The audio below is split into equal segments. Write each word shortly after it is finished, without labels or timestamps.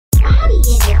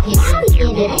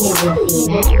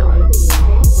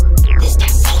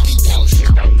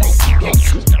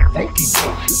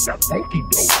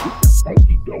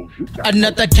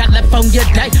Another California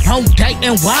day, home day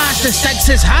and watch. The stakes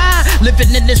is high,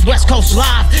 living in this West Coast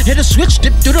life. Hit a switch,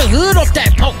 dip through the hood off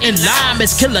that potent lime.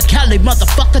 It's Killer Cali,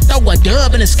 motherfucker, throw a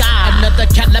dub in the sky. Another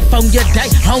California day,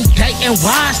 home day and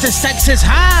watch. The stakes is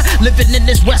high, living in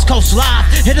this West Coast life.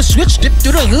 Hit a switch, dip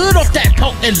through the hood off that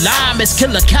potent lime. It's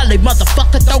Killer Cali,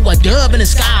 motherfucker, throw a dub in the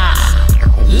sky.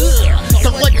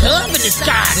 Throw a dub in the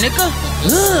sky, nigga.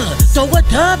 Throw a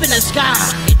dub in the sky.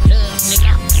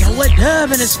 Throw a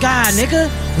dub in the sky, nigga.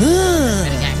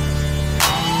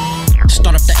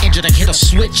 Start up the engine and hit a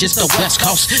switch, it's the West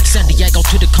Coast. San Diego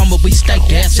to the coma, we stay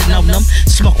dancing on them.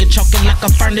 Smoking, choking like a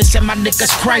furnace and my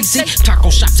niggas crazy. Taco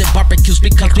shops and barbecues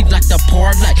because we like to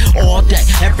parlay all day,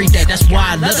 every day, that's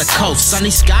why I love the coast.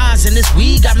 Sunny skies and this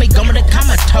weed got me going to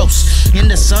comatose. In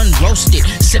the sun roasted,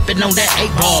 sipping on that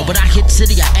 8-ball. But I hit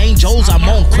City of Angels, I'm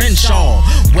on Crenshaw.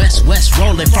 West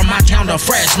rolling from my town to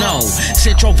Fresno.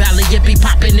 Central Valley, it be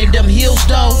popping in them hills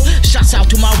though. Shouts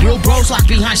out to my real bros locked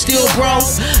behind steel, bro.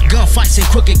 Gunfights and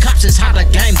crooked cops is how the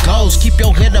game goes. Keep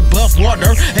your head above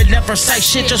water and never say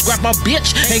shit. Just grab a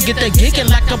bitch and get the gigging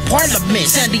like a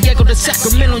parliament. San Diego to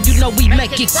Sacramento, you know we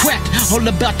make it crack. All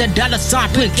about that dollar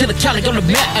sign, putting Killer Cali on the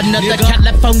map. Another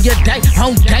California day,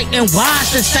 home day and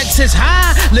watch. The stakes is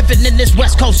high, living in this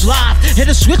West Coast life. Hit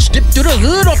a switch, dip through the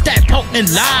hood off that potent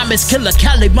lime. It's Killer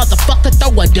Cali, motherfucker,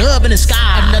 throw a dub in the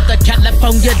sky. Another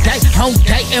California day, home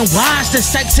day and watch. The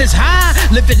stakes is high,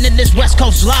 living in this West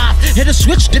Coast life. Hit a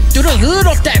switch, dip through the hood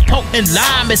off that potent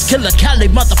lime. It's Killer Cali,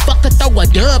 motherfucker, throw a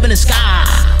dub in the sky.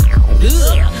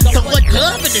 Throw a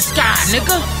dub in the sky,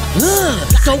 nigga.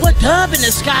 Throw a dub in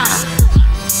the sky.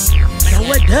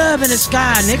 Throw a dub in the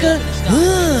sky, nigga.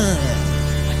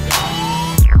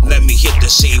 Let me hit the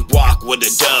C-walk with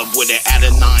a dub, with it, add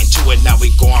a 9 to it. Now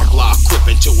we going block,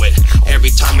 crippin' to it.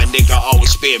 Every time a nigga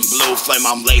always spittin' blue flame,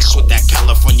 I'm laced with that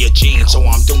California gene, so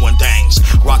I'm doing things.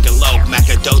 Rockin' low,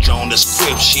 Macadoja on this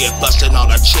crib shit, bustin'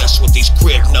 on her chest with these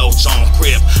crib notes on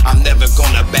crib. I'm never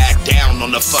gonna back down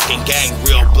on the fucking gang.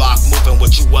 Real block moving,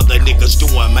 what you other niggas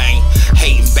doing, man?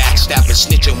 Hating, backstabbing,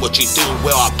 snitching, what you do?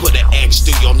 Well, I put an X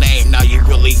through your name, now you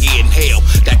really in hell.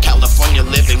 That California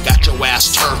living got your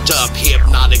ass turned up,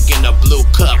 hypnotic in a blue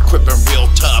cup, crippin' real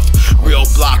tough. Real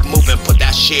block moving, put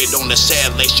that shit on the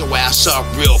set, lace your ass up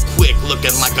real quick,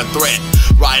 looking like a threat.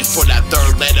 Riding for that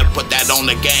third letter, put that on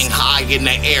the gang, high in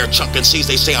the air, chunkin' C's,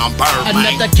 they say I'm bird,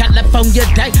 man. Another California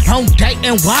day, home day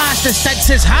and watch. The stakes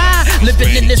is high,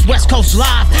 living in this West Coast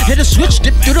life. Hit a switch,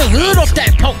 dip through the hood off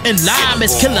that potent lime.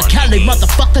 It's Killer Cali,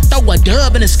 motherfucker, throw a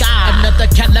dub in the sky. Another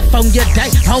California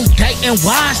day, home day and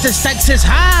watch. The stakes is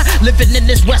high, living in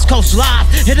this West Coast life.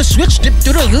 Hit a switch, dip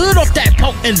through the hood off that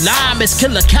potent lime. It's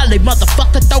Killer Cali,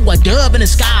 motherfucker, throw a dub in the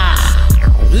sky.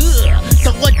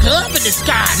 Throw a dub in the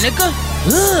sky, nigga.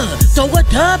 Throw a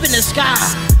dub in the sky.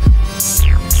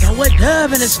 Throw a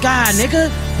dub in the sky,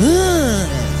 nigga.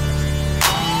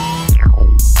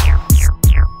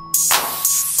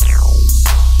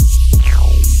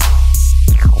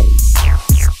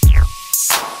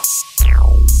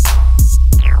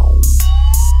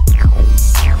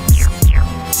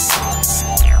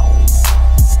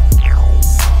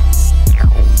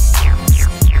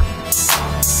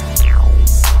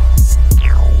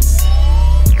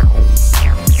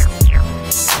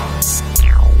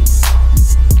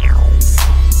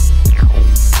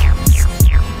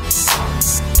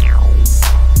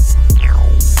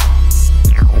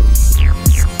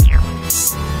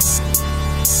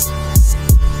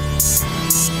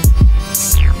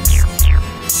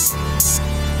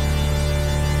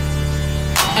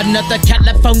 Another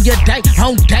California day,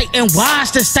 home day and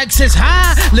watch. The stakes is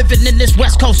high, living in this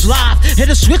West Coast life. Hit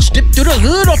a switch, dip through the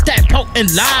hood off that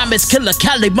potent lime. It's Killer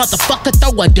Cali, motherfucker,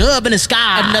 throw a dub in the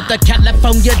sky. Another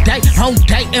California day, home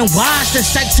day and watch. The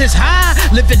stakes is high,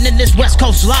 living in this West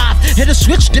Coast life. Hit a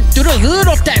switch, dip through the hood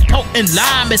off that potent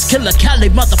lime. It's Killer Cali,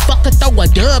 motherfucker, throw a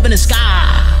dub in the sky.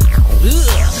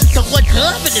 Throw a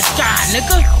dub in the sky,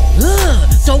 nigga.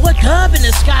 Throw a dub in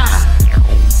the sky.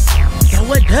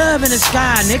 Throw a dub in the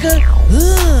sky, nigga.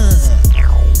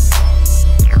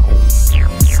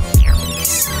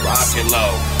 Rockin'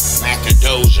 low,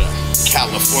 Macadoja,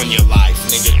 California life,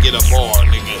 nigga, get a bar,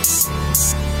 nigga.